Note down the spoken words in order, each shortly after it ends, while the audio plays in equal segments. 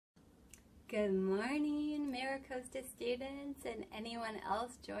Good morning, Mira, Costa students, and anyone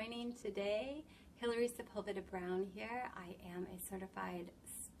else joining today. Hillary Sepulveda Brown here. I am a certified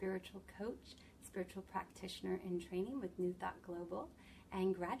spiritual coach, spiritual practitioner in training with New Thought Global,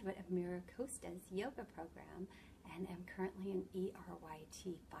 and graduate of Mira Costa's yoga program, and am currently an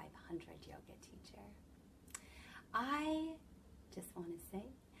ERYT 500 yoga teacher. I just want to say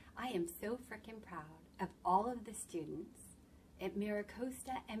I am so freaking proud of all of the students at Mira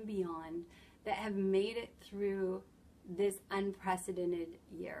Costa and beyond that have made it through this unprecedented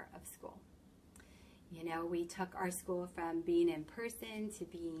year of school. You know, we took our school from being in person to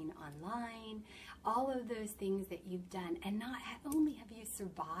being online, all of those things that you've done, and not only have you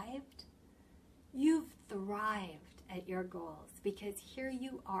survived, you've thrived at your goals, because here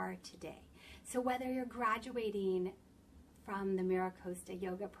you are today. So whether you're graduating from the Mira Costa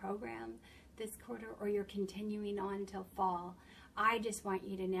yoga program this quarter or you're continuing on till fall, I just want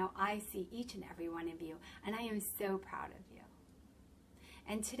you to know I see each and every one of you, and I am so proud of you.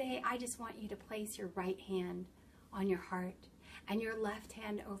 And today I just want you to place your right hand on your heart and your left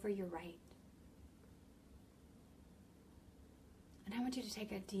hand over your right. And I want you to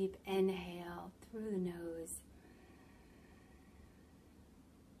take a deep inhale through the nose,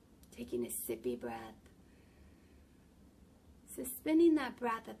 taking a sippy breath, suspending that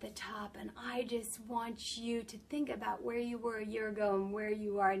breath at the top, and I just want you to think about where you were a year ago and where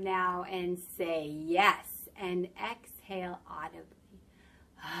you are now and say yes, and exhale audibly.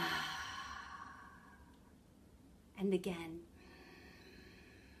 And again,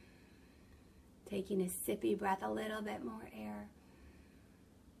 taking a sippy breath, a little bit more air.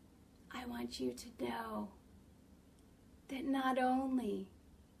 I want you to know that not only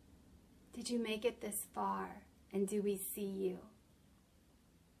did you make it this far, and do we see you,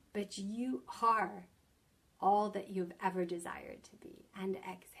 but you are all that you've ever desired to be. And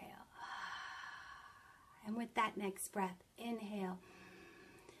exhale. And with that next breath, inhale,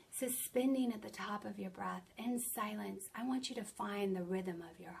 suspending at the top of your breath in silence. I want you to find the rhythm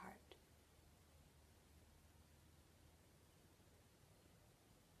of your heart.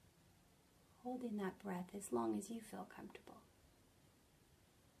 Holding that breath as long as you feel comfortable.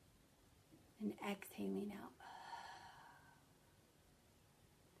 And exhaling out.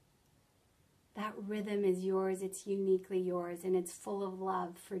 That rhythm is yours, it's uniquely yours, and it's full of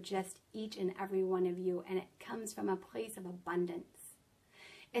love for just each and every one of you, and it comes from a place of abundance.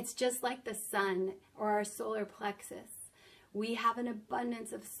 It's just like the sun or our solar plexus. We have an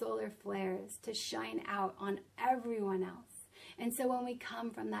abundance of solar flares to shine out on everyone else. And so when we come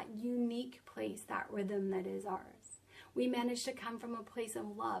from that unique place, that rhythm that is ours, we manage to come from a place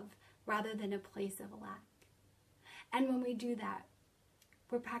of love rather than a place of lack. And when we do that,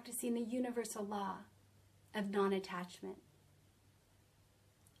 we're practicing the universal law of non-attachment,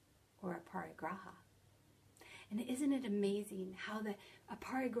 or aparigraha. And isn't it amazing how the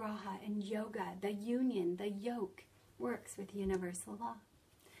aparigraha and yoga, the union, the yoke, works with universal law?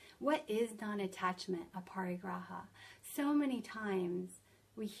 What is non-attachment, aparigraha? So many times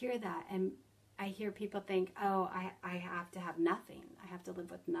we hear that, and I hear people think, oh, I have to have nothing. I have to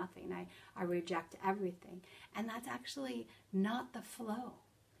live with nothing. I reject everything. And that's actually not the flow,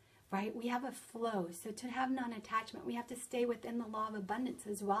 right? We have a flow. So to have non-attachment, we have to stay within the law of abundance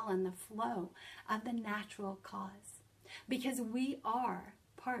as well, in the flow of the natural cause. Because we are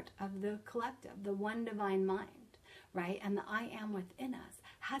part of the collective, the one divine mind, right? And the I am within us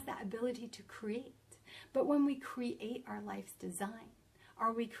has that ability to create. But when we create our life's design,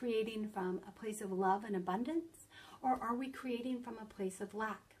 are we creating from a place of love and abundance, or are we creating from a place of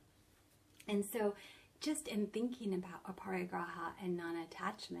lack? And so just in thinking about aparigraha and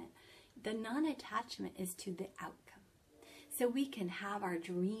non-attachment, the non-attachment is to the outcome. So we can have our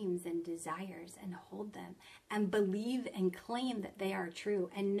dreams and desires and hold them and believe and claim that they are true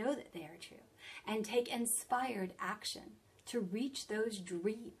and know that they are true and take inspired action to reach those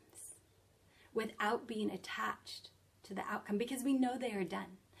dreams without being attached to the outcome, because we know they are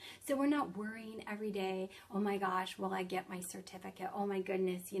done. So we're not worrying every day, oh my gosh, will I get my certificate? Oh my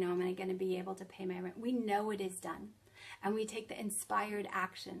goodness, am I going to be able to pay my rent? We know it is done. And we take the inspired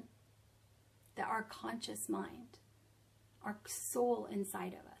action that our conscious mind, our soul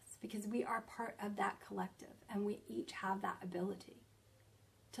inside of us, because we are part of that collective, and we each have that ability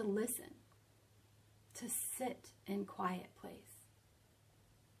to listen, to sit in quiet place,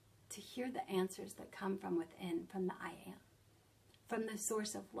 to hear the answers that come from within, from the I am, from the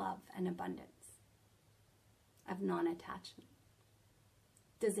source of love and abundance, of non-attachment.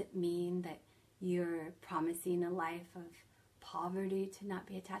 Does it mean that you're promising a life of poverty, to not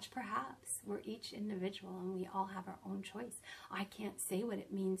be attached. Perhaps we're each individual and we all have our own choice. I can't say what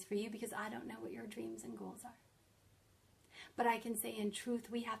it means for you because I don't know what your dreams and goals are. But I can say in truth,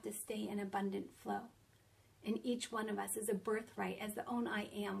 we have to stay in abundant flow. And each one of us is a birthright, as the own I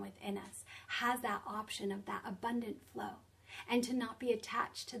am within us has that option of that abundant flow. And to not be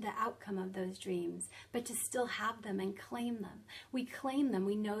attached to the outcome of those dreams, but to still have them and claim them. We claim them.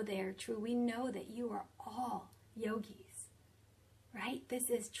 We know they are true. We know that you are all yogis, right? This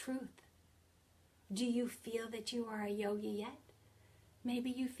is truth. Do you feel that you are a yogi yet? Maybe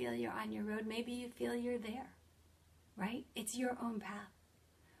you feel you're on your road. Maybe you feel you're there, right? It's your own path.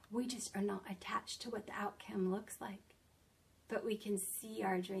 We just are not attached to what the outcome looks like. But we can see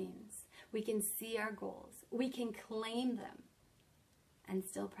our dreams. We can see our goals. We can claim them and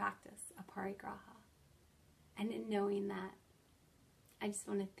still practice aparigraha. And in knowing that, I just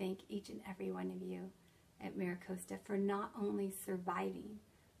want to thank each and every one of you at Mira Costa for not only surviving,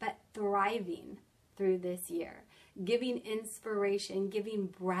 but thriving through this year, giving inspiration, giving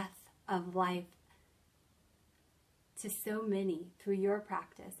breath of life to so many through your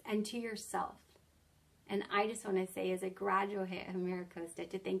practice and to yourself. And I just want to say, as a graduate of Mira Costa,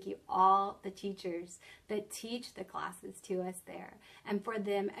 to thank you all the teachers that teach the classes to us there, and for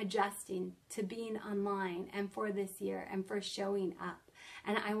them adjusting to being online, and for this year, and for showing up.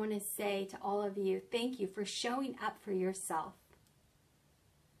 And I want to say to all of you, thank you for showing up for yourself,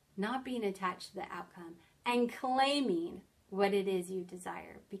 not being attached to the outcome, and claiming what it is you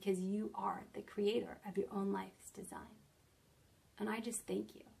desire, because you are the creator of your own life's design. And I just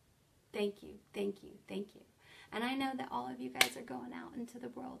thank you. Thank you, thank you, thank you. And I know that all of you guys are going out into the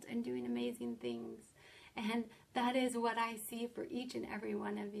world and doing amazing things. And that is what I see for each and every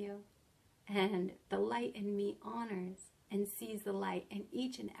one of you. And the light in me honors and sees the light in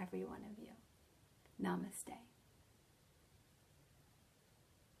each and every one of you. Namaste.